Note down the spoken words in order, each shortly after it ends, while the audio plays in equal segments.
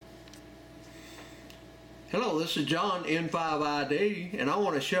Hello, this is John N5ID, and I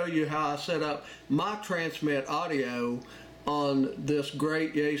want to show you how I set up my transmit audio on this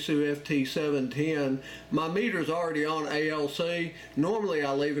great Yaesu FT-710. My meter's already on ALC. Normally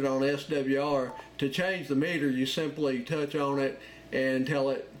I leave it on SWR. To change the meter, you simply touch on it and tell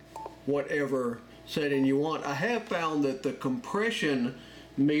it whatever setting you want. I have found that the compression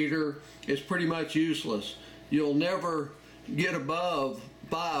meter is pretty much useless. You'll never get above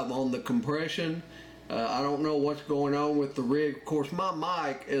 5 on the compression. I don't know what's going on with the rig. Of course, my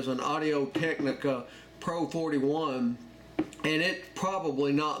mic is an Audio-Technica Pro 41, and it's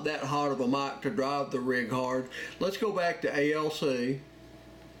probably not that hot of a mic to drive the rig hard. Let's go back to ALC.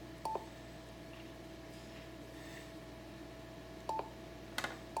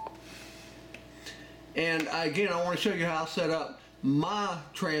 And again, I want to show you how I set up my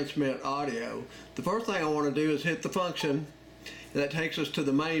transmit audio. The first thing I want to do is hit the function. That takes us to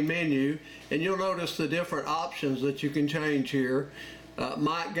the main menu, and you'll notice the different options that you can change here.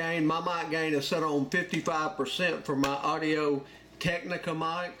 Mic gain, my mic gain is set on 55% for my Audio-Technica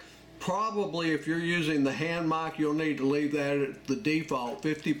mic. Probably if you're using the hand mic, you'll need to leave that at the default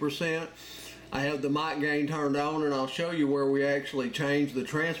 50%. I have the mic gain turned on, and I'll show you where we actually change the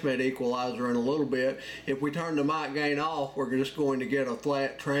transmit equalizer in a little bit. If we turn the mic gain off, we're just going to get a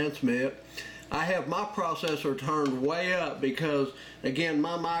flat transmit. I have my processor turned way up because, again,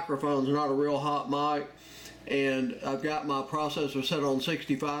 my microphone's not a real hot mic, and I've got my processor set on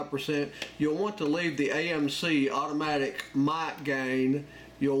 65%. You'll want to leave the AMC automatic mic gain,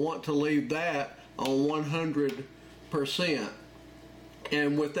 you'll want to leave that on 100%.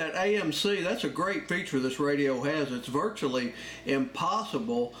 And with that AMC, that's a great feature this radio has. It's virtually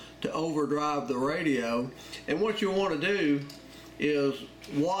impossible to overdrive the radio. And what you want to do is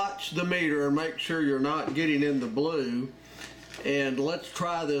watch the meter and make sure you're not getting in the blue. And let's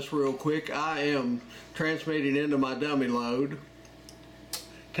try this real quick. I am transmitting into my dummy load.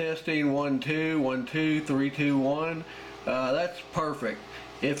 Testing 1 2 1 2 3 2 1. That's perfect.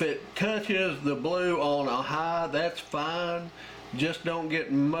 If it touches the blue on a high, that's fine. Just don't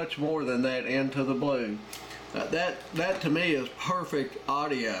get much more than that into the blue. That to me is perfect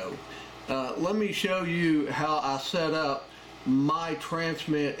audio. Let me show you how I set up my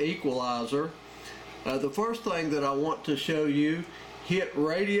transmit equalizer. The first thing that I want to show you, hit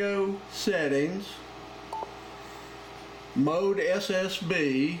radio settings, mode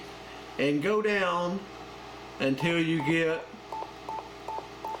SSB, and go down until you get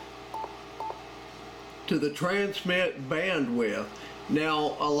to the transmit bandwidth.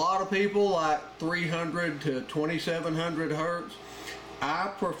 Now, a lot of people like 300 to 2700 hertz. I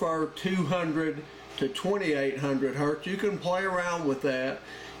prefer 200 to 2800 hertz. You can play around with that.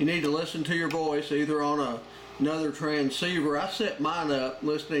 You need to listen to your voice either on another transceiver. I set mine up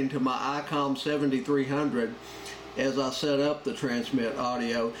listening to my ICOM 7300 as I set up the transmit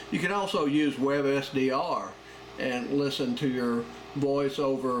audio. You can also use WebSDR and listen to your voice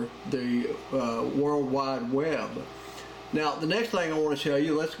over the World Wide Web. Now, the next thing I want to show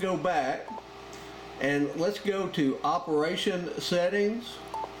you, let's go back and let's go to Operation Settings,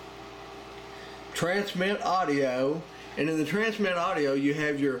 Transmit Audio, and in the transmit audio you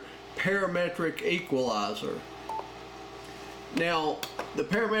have your parametric equalizer. Now, the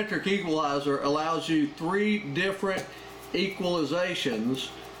parametric equalizer allows you 3 different equalizations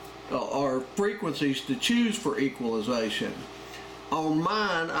or frequencies to choose for equalization. On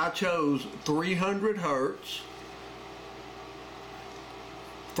mine, I chose 300 hertz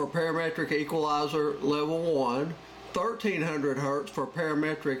for parametric equalizer level 1, 1300 hertz for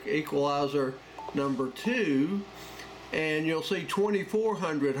parametric equalizer number 2, and you'll see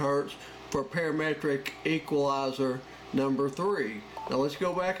 2400 hertz for parametric equalizer number 3. Now let's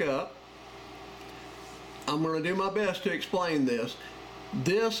go back up. I'm going to do my best to explain this.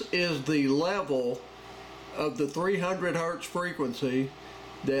 This is the level of the 300 hertz frequency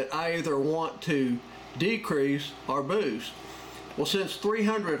that I either want to decrease or boost. Well, since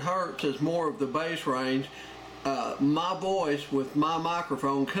 300 hertz is more of the bass range, my voice with my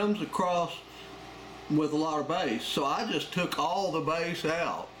microphone comes across with a lot of bass, so I just took all the bass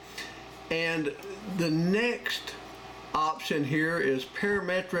out. And the next option here is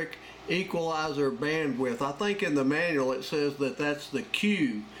parametric equalizer bandwidth. I think in the manual it says that that's the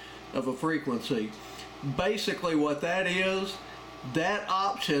Q of a frequency. Basically what that is, that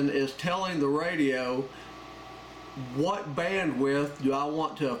option is telling the radio what bandwidth do I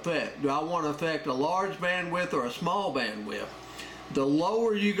want to affect. Do I want to affect a large bandwidth or a small bandwidth? The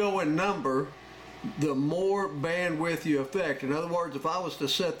lower you go in number, the more bandwidth you affect. In other words, if I was to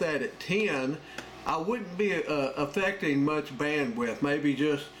set that at 10, I wouldn't be affecting much bandwidth, maybe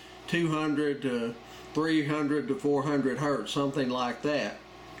just 200 to 300 to 400 hertz, something like that.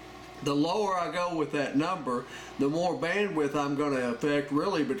 The lower I go with that number, the more bandwidth I'm going to affect,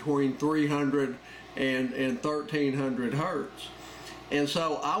 really between 300 and 1300 hertz. And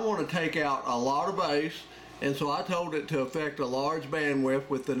so I want to take out a lot of bass, and so I told it to affect a large bandwidth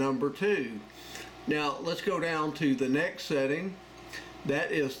with the number 2. Now let's go down to the next setting.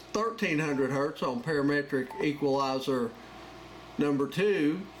 That is 1300 hertz on parametric equalizer number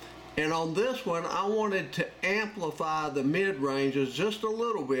 2. And on this one, I wanted to amplify the mid-ranges just a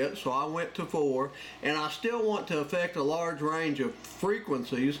little bit, so I went to 4. And I still want to affect a large range of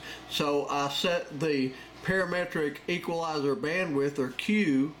frequencies, so I set the parametric equalizer bandwidth, or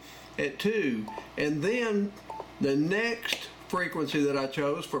Q, at 2. And then the next frequency that I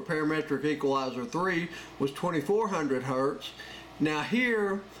chose for parametric equalizer 3 was 2400 hertz. Now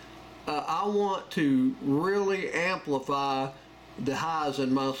here, I want to really amplify the highs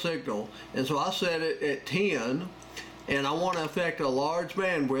in my signal, and so I set it at 10, and I want to affect a large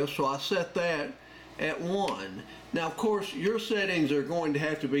bandwidth, so I set that at 1. Now of course your settings are going to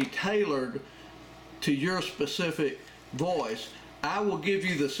have to be tailored to your specific voice. I will give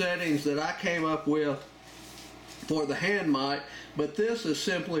you the settings that I came up with for the hand mic, but this is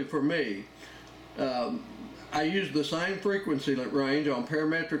simply for me. I use the same frequency range on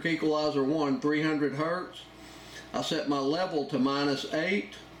parametric equalizer 1, 300 hertz. I set my level to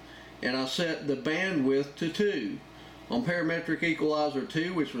 -8, and I set the bandwidth to 2. On parametric equalizer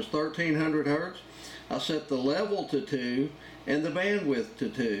 2, which was 1300 hertz, I set the level to 2 and the bandwidth to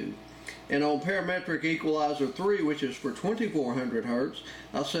 2. And on parametric equalizer 3, which is for 2400 hertz,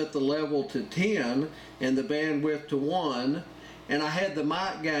 I set the level to 10 and the bandwidth to 1, and I had the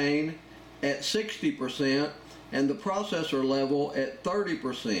mic gain at 60% and the processor level at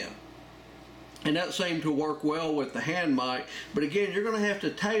 30%. And that seemed to work well with the hand mic, but again, you're going to have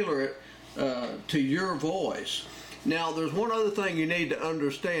to tailor it to your voice. Now there's one other thing you need to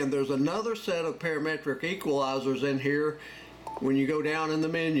understand. There's another set of parametric equalizers in here when you go down in the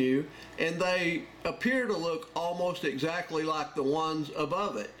menu, and they appear to look almost exactly like the ones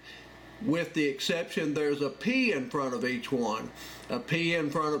above it, with the exception there's a P in front of each one. A P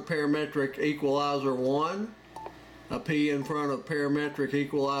in front of parametric equalizer 1, a P in front of parametric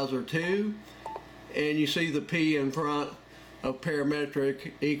equalizer 2, and you see the P in front of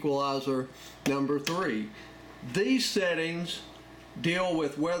parametric equalizer number 3. These settings deal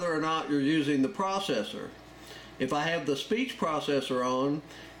with whether or not you're using the processor. If I have the speech processor on,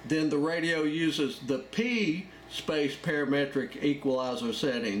 then the radio uses the P space parametric equalizer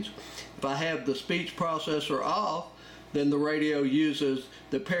settings. If I have the speech processor off, then the radio uses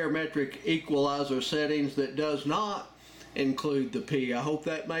the parametric equalizer settings that does not include the P. I hope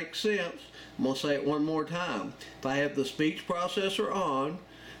that makes sense. I'm going to say it one more time. If I have the speech processor on,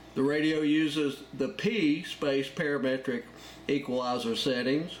 the radio uses the P space parametric equalizer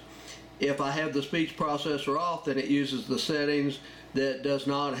settings. If I have the speech processor off, then it uses the settings that does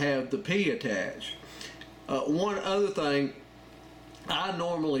not have the P attached. One other thing, I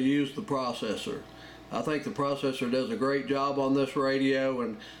normally use the processor. I think the processor does a great job on this radio,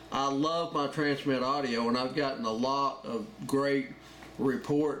 and I love my transmit audio, and I've gotten a lot of great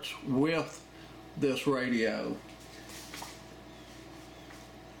reports with this radio.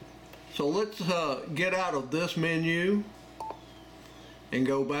 So let's get out of this menu and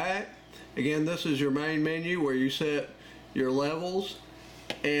go back. Again, this is your main menu where you set your levels,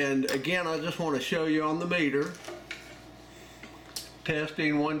 and again, I just want to show you on the meter.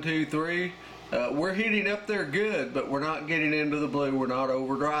 Testing 1, 2, 3. We're heating up there good, but we're not getting into the blue. We're not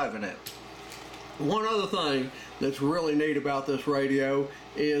overdriving it. One other thing that's really neat about this radio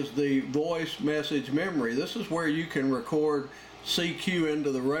is the voice message memory. This is where you can record CQ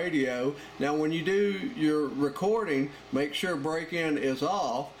into the radio. Now when you do your recording, make sure break-in is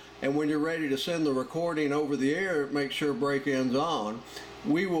off, and when you're ready to send the recording over the air, make sure break-in's on.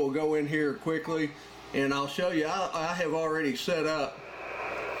 We will go in here quickly and I'll show you. I have already set up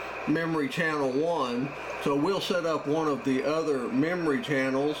memory channel 1, so we'll set up one of the other memory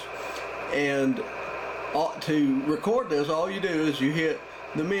channels, and to record this, all you do is you hit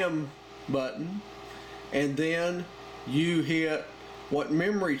the mem button, and then you hit what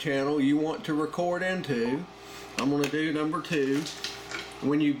memory channel you want to record into. I'm going to do number 2.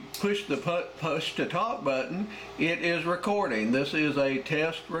 When you push the push to talk button, it is recording. This is a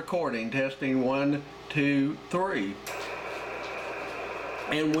test recording, testing 1, 2, 3.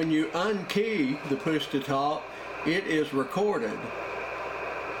 And when you unkey the push to talk, it is recorded.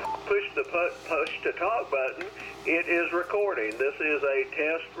 Push the push to talk button, it is recording. This is a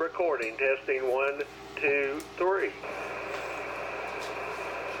test recording, testing 1, 2, 3.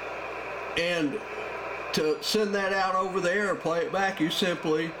 And to send that out over the air or play it back, you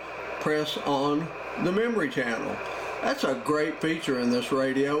simply press on the memory channel. That's a great feature in this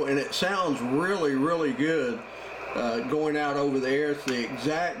radio, and it sounds really, really good going out over the air. It's the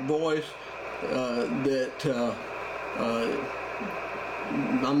exact voice that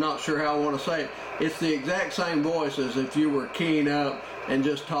I'm not sure how I want to say it. It's the exact same voice as if you were keying up and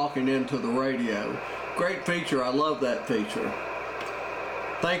just talking into the radio. Great feature. I love that feature.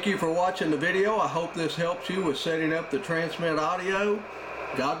 Thank you for watching the video. I hope this helps you with setting up the transmit audio.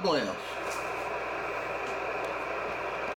 God bless.